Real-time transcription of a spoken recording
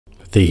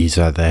These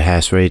are the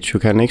hash rates you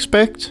can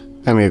expect,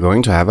 and we're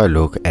going to have a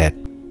look at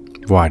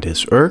what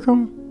is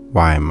ERGO,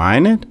 why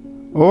mine it,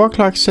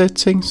 overclock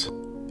settings,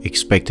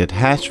 expected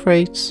hash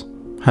rates.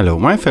 Hello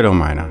my fellow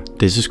miner,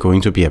 this is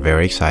going to be a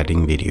very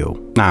exciting video.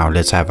 Now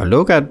let's have a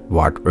look at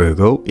what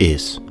ERGO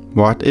is.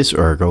 What is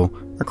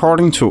ERGO?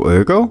 According to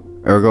ERGO,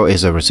 ERGO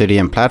is a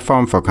resilient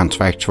platform for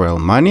contractual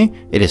money.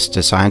 It is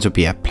designed to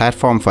be a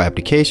platform for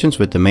applications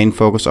with the main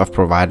focus of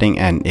providing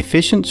an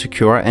efficient,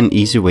 secure and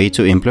easy way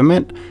to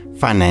implement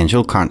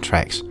financial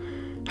contracts.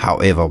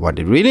 However, what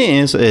it really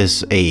is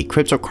a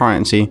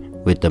cryptocurrency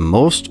with the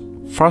most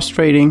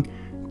frustrating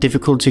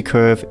difficulty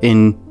curve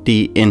in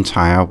the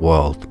entire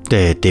world.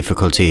 The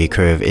difficulty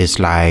curve is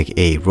like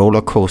a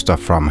roller coaster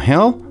from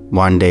hell.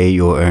 One day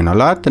you earn a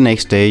lot, the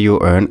next day you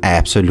earn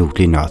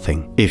absolutely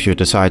nothing. If you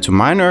decide to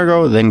mine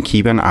ERGO, then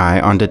keep an eye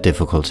on the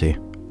difficulty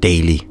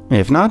daily.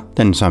 If not,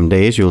 then some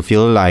days you'll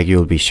feel like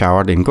you'll be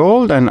showered in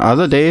gold and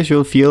other days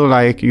you'll feel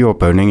like you're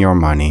burning your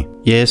money.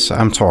 Yes,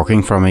 I'm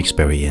talking from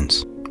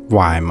experience.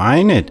 Why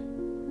mine it?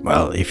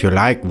 Well, if you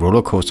like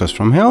roller coasters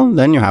from hell,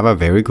 then you have a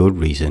very good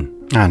reason.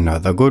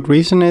 Another good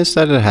reason is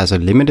that it has a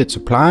limited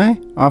supply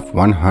of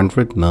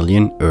 100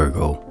 million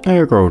ERGO.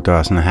 ERGO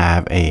doesn't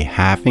have a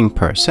halving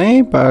per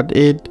se, but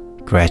it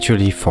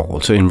gradually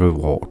falls in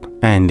reward.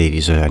 And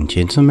ladies and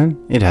gentlemen,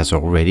 it has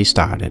already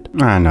started.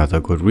 Another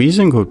good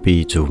reason could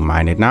be to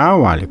mine it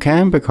now while you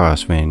can,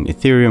 because when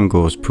Ethereum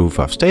goes proof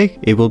of stake,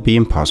 it will be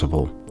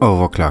impossible.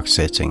 Overclock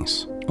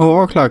settings.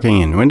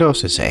 Overclocking in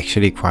Windows is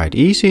actually quite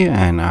easy,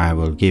 and I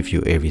will give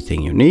you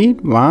everything you need,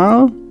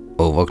 while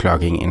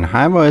overclocking in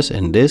HyperOS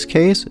in this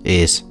case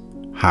is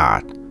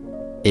hard.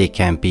 It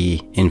can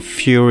be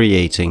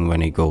infuriating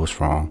when it goes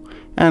wrong,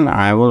 and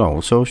I will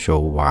also show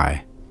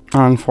why.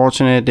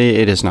 Unfortunately,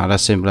 it is not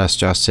as simple as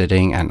just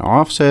setting an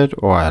offset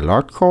or a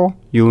locked core.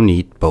 You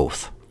need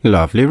both.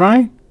 Lovely,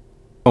 right?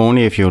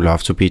 Only if you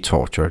love to be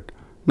tortured.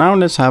 Now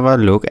let's have a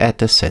look at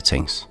the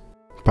settings.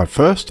 But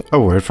first, a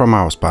word from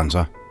our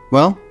sponsor.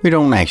 Well, we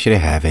don't actually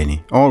have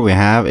any. All we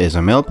have is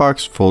a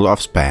mailbox full of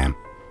spam.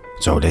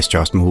 So let's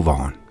just move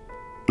on.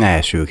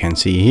 As you can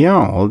see here,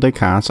 all the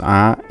cards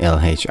are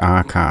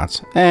LHR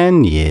cards.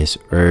 And yes,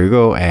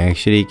 ERGO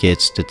actually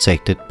gets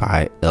detected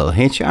by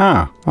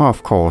LHR.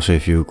 Of course,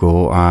 if you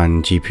go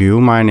on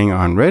GPU mining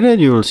on Reddit,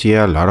 you will see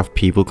a lot of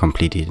people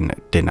completely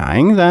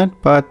denying that,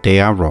 but they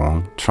are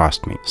wrong,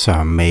 trust me.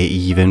 Some may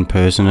even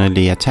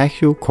personally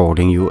attack you,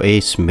 calling you a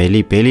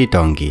smelly belly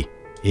donkey.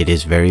 It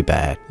is very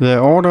bad. The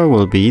order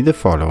will be the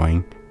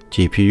following: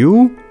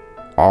 GPU,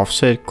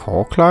 offset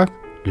core clock,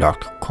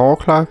 locked core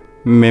clock,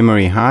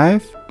 memory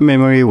hive,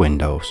 memory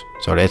windows.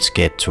 So let's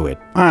get to it.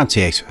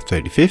 RTX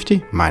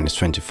 3050, minus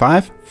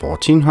 25,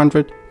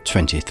 1400,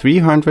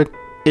 2300,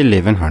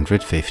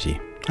 1150.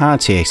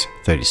 RTX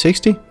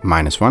 3060,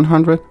 minus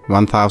 100,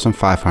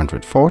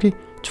 1540,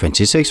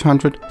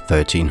 2600,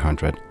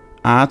 1300.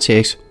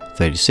 RTX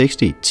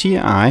 3060 Ti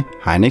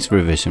HYNIX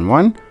Revision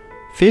 1,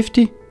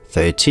 50,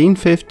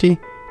 1350,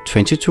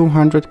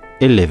 2200,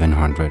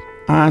 1100.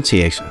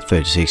 RTX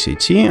 3060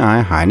 Ti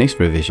HYNIX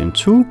Revision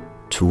 2,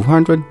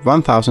 200,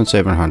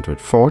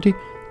 1740,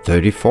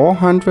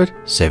 3400,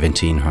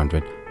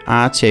 1700.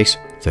 RTX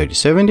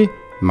 3070,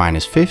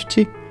 minus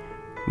 50,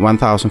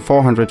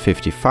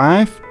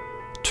 1455,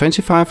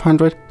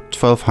 2500,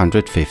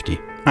 1250.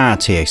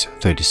 RTX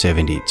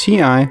 3070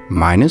 Ti,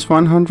 minus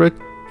 100,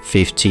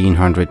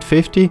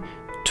 1550,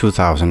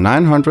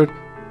 2900,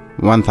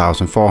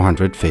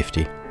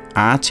 1450.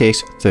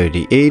 RTX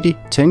 3080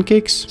 10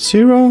 gigs,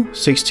 0,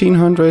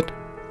 1600,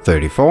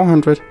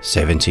 3400,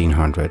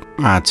 1700.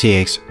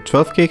 RTX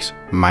 12 gigs,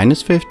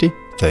 minus 50,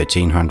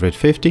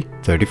 1350,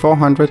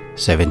 3400,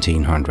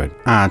 1700.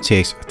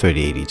 RTX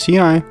 3080 Ti,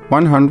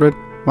 100,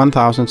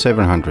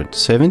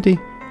 1770,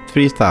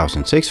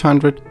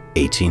 3600,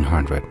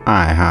 1800.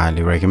 I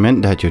highly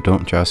recommend that you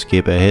don't just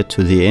skip ahead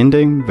to the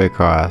ending,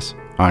 because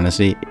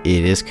honestly,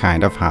 it is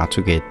kind of hard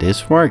to get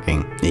this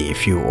working.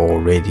 If you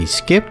already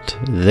skipped,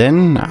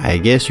 then I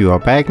guess you are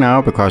back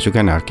now because you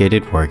cannot get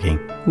it working.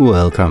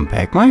 Welcome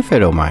back my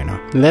fellow miner.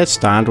 Let's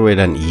start with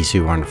an easy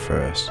one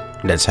first.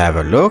 Let's have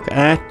a look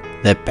at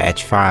the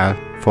batch file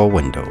for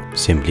Windows.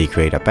 Simply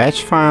create a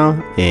batch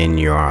file in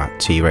your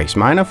T-Rex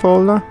miner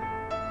folder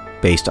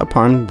based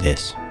upon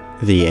this.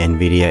 The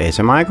NVIDIA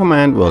SMI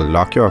command will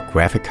lock your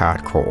graphic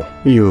card core.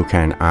 You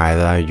can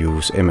either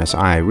use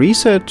MSI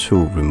reset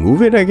to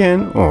remove it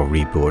again, or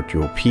reboot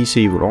your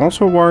PC will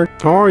also work,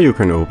 or you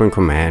can open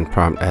command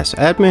prompt as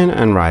admin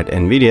and write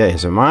NVIDIA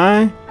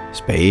SMI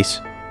space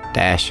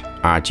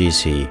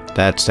 -RGC.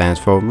 That stands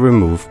for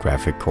remove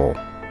graphic core.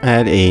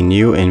 Add a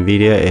new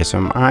NVIDIA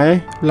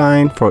SMI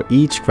line for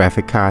each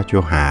graphic card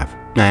you have,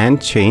 and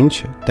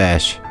change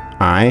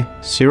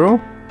 -I0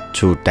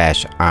 to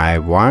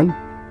 -I1,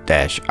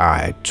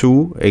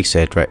 -I2,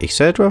 etc,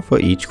 etc for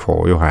each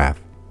core you have.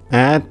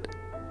 Add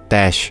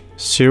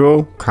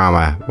 -0,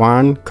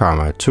 1,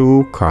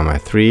 2,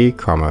 3,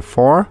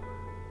 4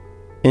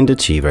 in the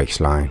T-Rex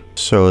line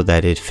so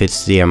that it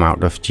fits the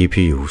amount of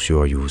GPUs you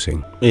are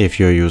using. If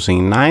you're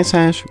using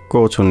NiceHash,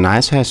 go to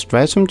NiceHash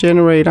Stratum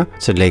Generator,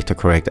 select the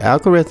correct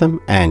algorithm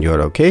and your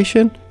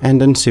location, and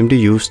then simply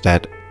use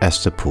that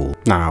as the pool.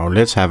 Now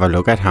let's have a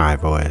look at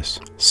HiveOS.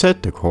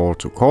 Set the core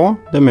to core,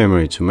 the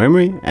memory to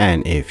memory,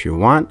 and if you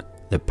want,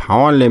 the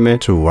power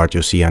limit to what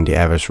you see on the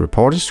average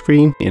reported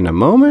screen in a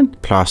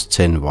moment, plus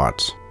 10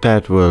 watts.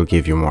 That will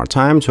give you more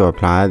time to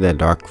apply the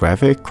log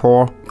graphic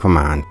core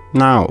command.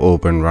 Now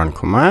open run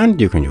command,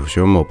 you can use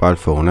your mobile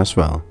phone as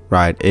well.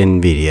 Write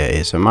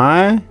NVIDIA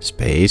SMI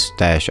space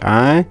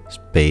 -I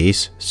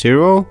space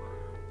 0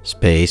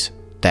 space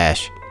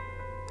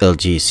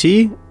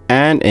 -LGC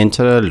and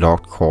enter the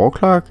logged core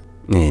clock.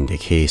 In the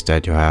case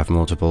that you have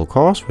multiple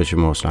cores, which you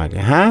most likely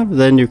have,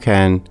 then you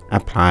can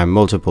apply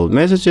multiple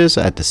messages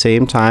at the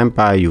same time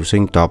by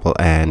using double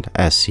AND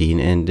as seen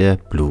in the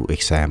blue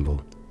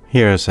example.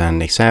 Here's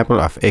an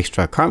example of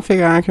extra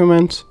config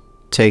arguments.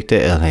 Take the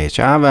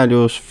LHR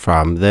values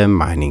from the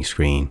mining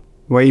screen.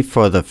 Wait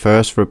for the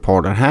first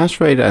reported hash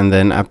rate and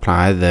then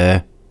apply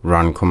the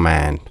run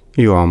command.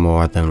 You are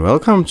more than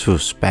welcome to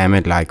spam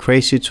it like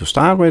crazy to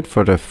start with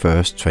for the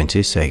first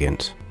 20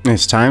 seconds.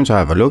 It's time to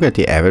have a look at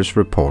the average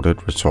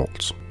reported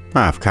results.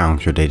 I've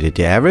calculated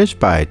the average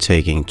by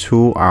taking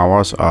 2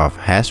 hours of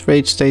hash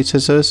rate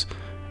statuses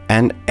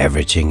and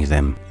averaging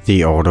them.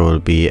 The order will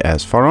be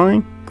as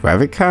following: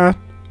 graphic card,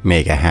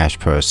 mega hash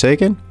per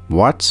second,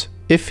 watts,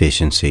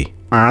 efficiency.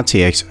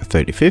 RTX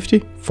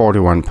 3050,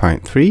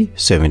 41.3,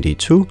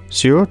 72,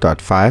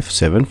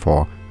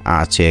 0.574.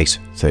 RTX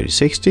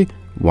 3060,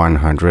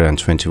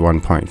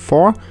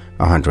 121.4,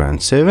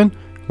 107,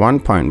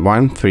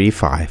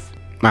 1.135.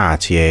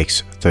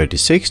 RTX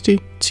 3060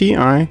 Ti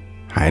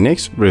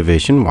HYNIX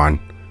Revision 1,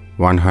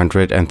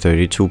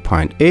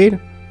 132.8,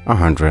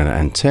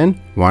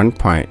 110,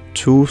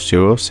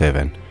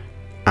 1.207.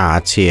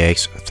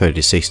 RTX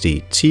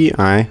 3060 Ti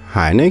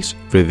HYNIX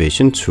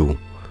Revision 2,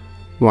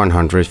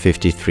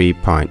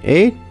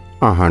 153.8,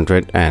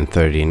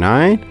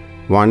 139,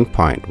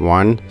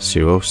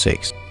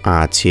 1.106.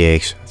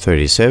 RTX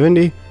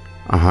 3070,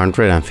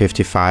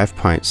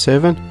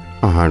 155.7,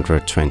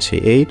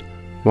 128,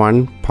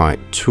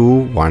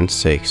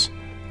 1.216.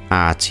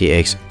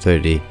 RTX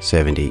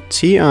 3070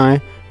 Ti,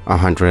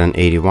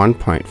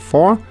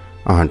 181.4,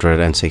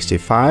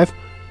 165,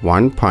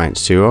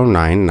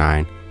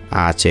 1.099.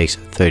 RTX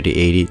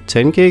 3080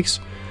 10 gigs,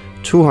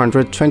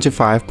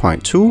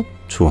 225.2,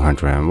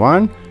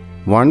 201,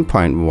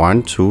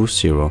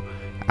 1.120.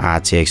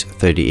 RTX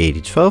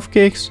 3080 12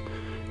 gigs,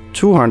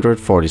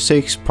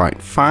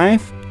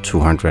 246.5,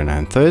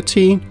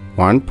 213,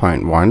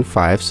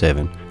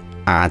 1.157.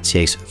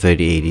 RTX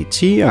 3080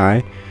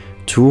 Ti,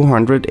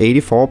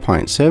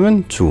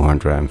 284.7,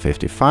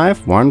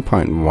 255,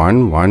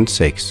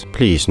 1.116.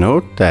 Please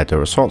note that the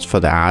results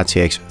for the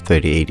RTX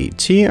 3080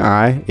 Ti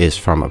is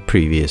from a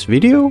previous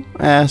video,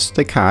 as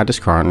the card is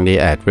currently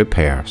at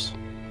repairs.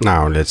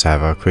 Now let's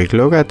have a quick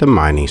look at the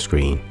mining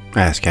screen.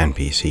 As can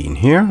be seen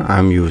here,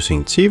 I'm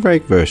using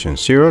T-Rex version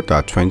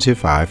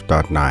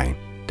 0.25.9.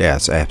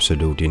 There's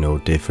absolutely no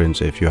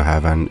difference if you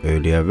have an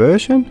earlier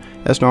version,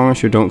 as long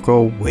as you don't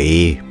go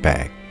way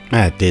back.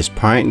 At this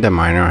point, the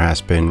miner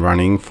has been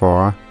running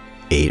for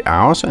 8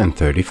 hours and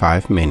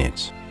 35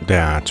 minutes.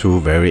 There are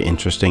two very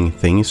interesting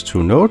things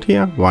to note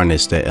here. One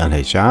is the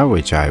LHR,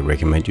 which I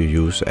recommend you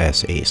use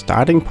as a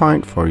starting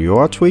point for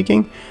your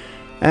tweaking,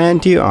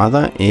 and the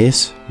other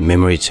is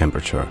memory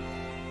temperature.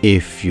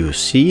 If you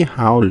see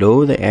how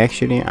low they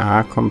actually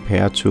are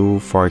compared to,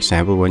 for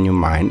example, when you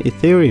mine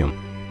Ethereum,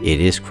 it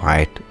is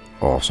quite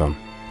awesome.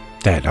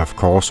 That of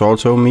course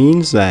also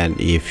means that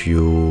if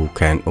you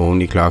can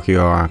only clock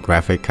your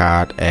graphic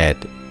card at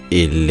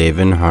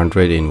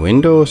 1100 in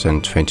Windows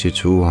and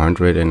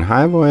 2200 in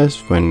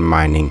HiveOS when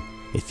mining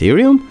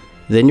Ethereum,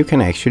 then you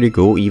can actually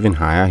go even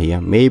higher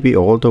here, maybe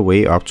all the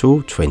way up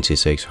to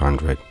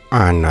 2600.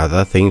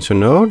 Another thing to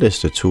note is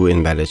the two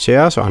invalid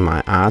shares on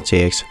my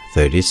RTX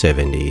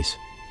 3070s,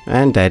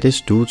 and that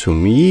is due to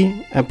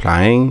me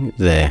applying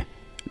the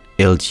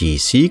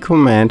LGC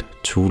command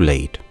too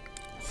late.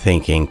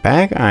 Thinking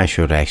back, I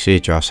should actually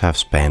just have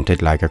spammed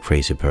it like a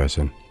crazy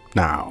person.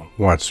 Now,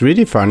 what's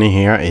really funny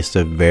here is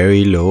the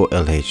very low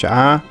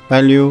LHR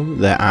value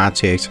the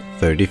RTX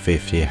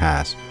 3050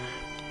 has.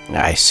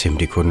 I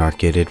simply could not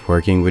get it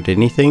working with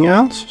anything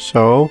else,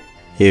 so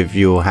if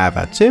you have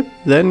a tip,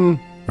 then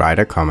write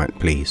a comment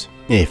please.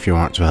 If you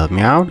want to help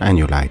me out and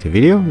you like the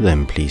video,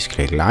 then please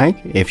click like.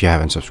 If you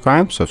haven't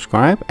subscribed,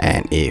 subscribe.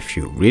 And if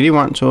you really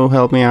want to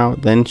help me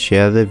out, then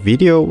share the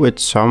video with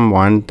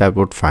someone that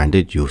would find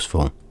it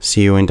useful.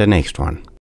 See you in the next one.